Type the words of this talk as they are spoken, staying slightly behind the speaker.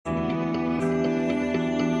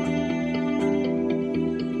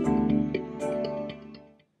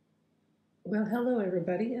Well, hello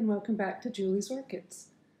everybody, and welcome back to Julie's Orchids.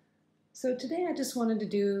 So today I just wanted to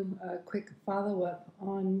do a quick follow-up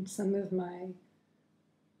on some of my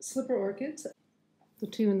slipper orchids. The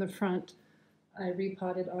two in the front I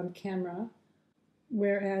repotted on camera,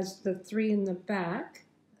 whereas the three in the back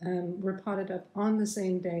were potted up on the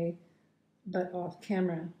same day, but off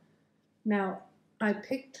camera. Now, I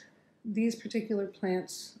picked these particular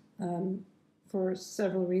plants for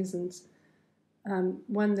several reasons.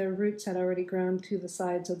 One, their roots had already grown to the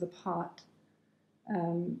sides of the pot,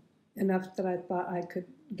 enough that I thought I could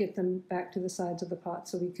get them back to the sides of the pot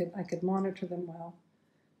so I could monitor them well.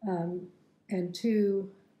 And two,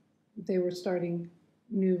 they were starting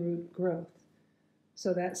new root growth.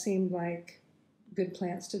 So that seemed like good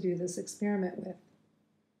plants to do this experiment with.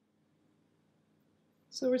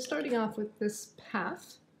 So we're starting off with this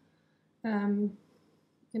path. And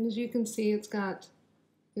as you can see,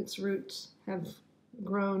 its roots have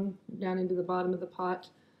grown down into the bottom of the pot.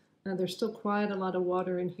 There's still quite a lot of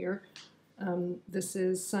water in here. This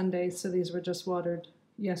is Sunday, so these were just watered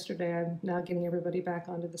yesterday. I'm now getting everybody back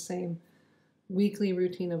onto the same weekly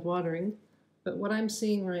routine of watering. But what I'm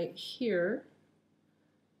seeing right here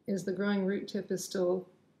is the growing root tip is still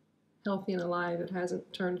healthy and alive. It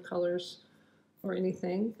hasn't turned colors or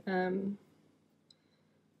anything.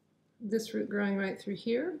 This root growing right through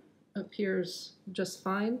here appears just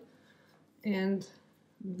fine. And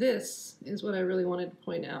this is what I really wanted to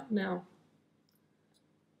point out. Now,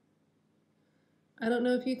 I don't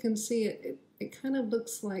know if you can see it. It kind of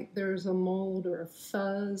looks like there's a mold or a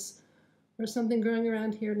fuzz or something growing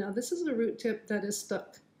around here. Now, this is a root tip that is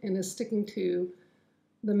stuck and is sticking to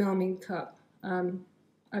the melamine cup.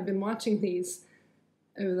 I've been watching these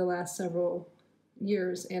over the last several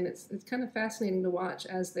years, and it's kind of fascinating to watch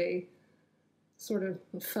as they sort of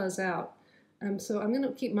fuzz out. So I'm going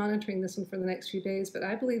to keep monitoring this one for the next few days, but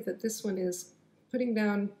I believe that this one is putting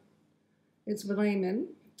down its velamen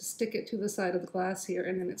to stick it to the side of the glass here,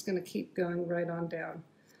 and then it's going to keep going right on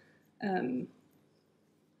down.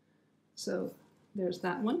 So there's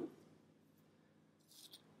that one.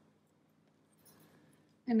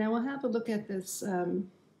 And now we'll have a look at this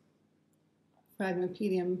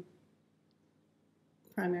Phragmipedium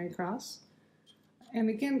primary cross.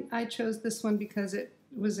 And again, I chose this one because it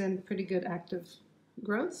was in pretty good active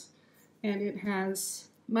growth, and it has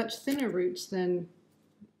much thinner roots than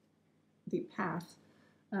the path.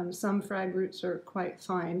 Some frag roots are quite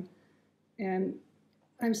fine, and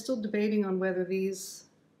I'm still debating on whether these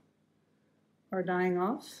are dying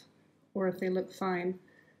off or if they look fine.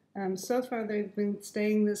 So far they've been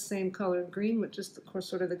staying this same color of green, which is of course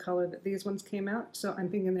sort of the color that these ones came out, so I'm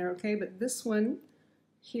thinking they're okay, but this one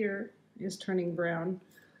here is turning brown,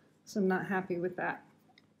 so I'm not happy with that.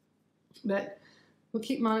 But we'll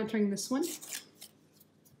keep monitoring this one.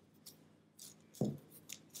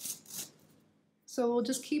 So we'll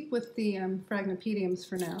just keep with the Phragmipediums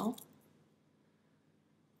for now.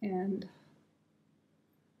 And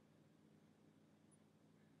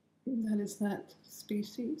that is that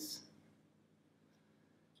species.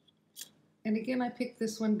 And again, I picked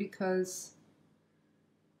this one because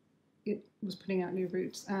it was putting out new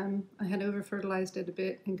roots. I had over-fertilized it a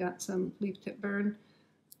bit and got some leaf tip burn.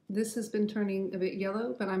 This has been turning a bit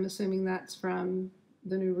yellow, but I'm assuming that's from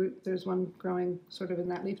the new root. There's one growing sort of in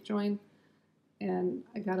that leaf join, and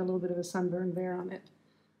I got a little bit of a sunburn there on it.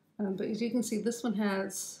 But as you can see, this one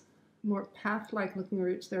has more path-like looking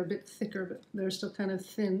roots. They're a bit thicker, but they're still kind of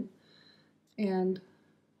thin. And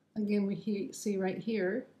again, we see right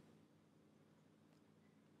here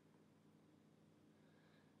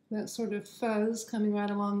that sort of fuzz coming right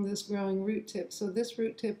along this growing root tip. So this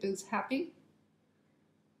root tip is happy,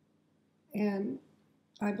 and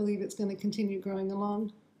I believe it's going to continue growing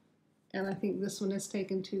along, and I think this one has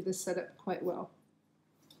taken to this setup quite well.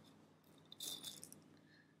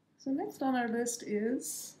 So next on our list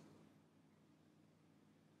is,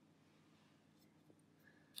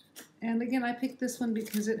 and again I picked this one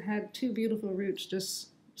because it had two beautiful roots just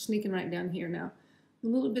sneaking right down here. Now the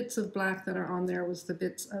little bits of black that are on there was the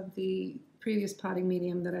bits of the previous potting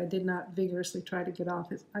medium that I did not vigorously try to get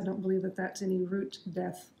off. I don't believe that that's any root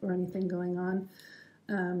death or anything going on.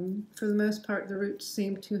 For the most part, the roots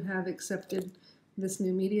seem to have accepted this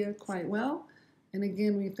new media quite well. And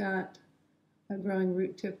again, we've got a growing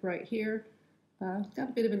root tip right here. Got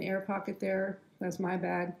a bit of an air pocket there. That's my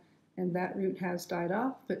bad. And that root has died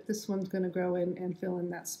off, but this one's going to grow in and fill in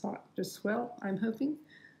that spot just well, I'm hoping.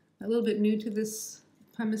 A little bit new to this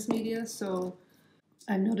pumice media, so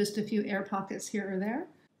I noticed a few air pockets here or there.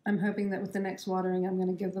 I'm hoping that with the next watering I'm going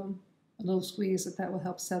to give them a little squeeze that will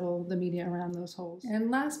help settle the media around those holes.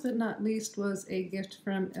 And last but not least was a gift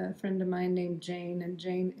from a friend of mine named Jane, and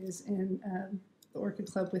Jane is in the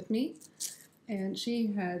Orchid Club with me, and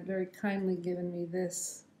she had very kindly given me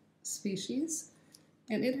this species,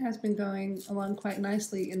 and it has been going along quite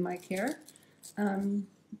nicely in my care. And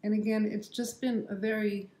again, it's just been a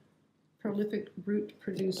very prolific root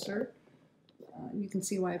producer. You can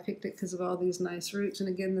see why I picked it because of all these nice roots. And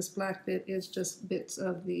again, this black bit is just bits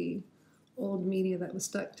of the old media that was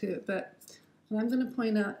stuck to it. But what I'm going to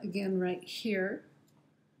point out again right here,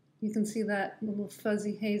 you can see that little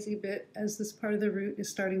fuzzy hazy bit as this part of the root is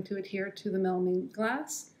starting to adhere to the melamine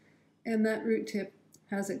glass. And that root tip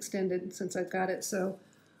has extended since I've got it. So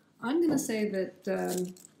I'm going to say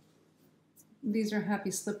that these are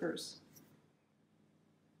happy slippers.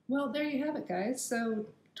 Well, there you have it, guys. So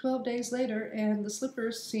 12 days later, and the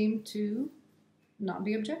slippers seem to not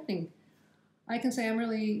be objecting. I can say I'm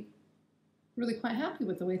really quite happy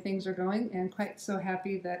with the way things are going, and quite so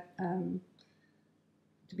happy that,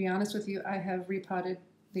 to be honest with you, I have repotted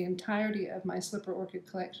the entirety of my slipper orchid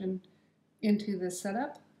collection into this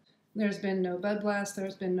setup. There's been no bud blast,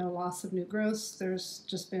 there's been no loss of new growths, there's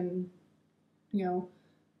just been, you know,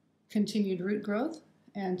 continued root growth,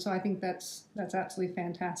 and so I think that's absolutely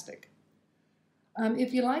fantastic.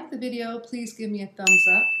 If you like the video, please give me a thumbs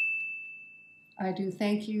up. I do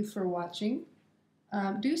thank you for watching.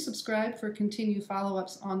 Do subscribe for continued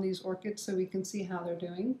follow-ups on these orchids so we can see how they're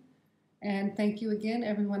doing. And thank you again,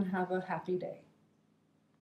 everyone. Have a happy day.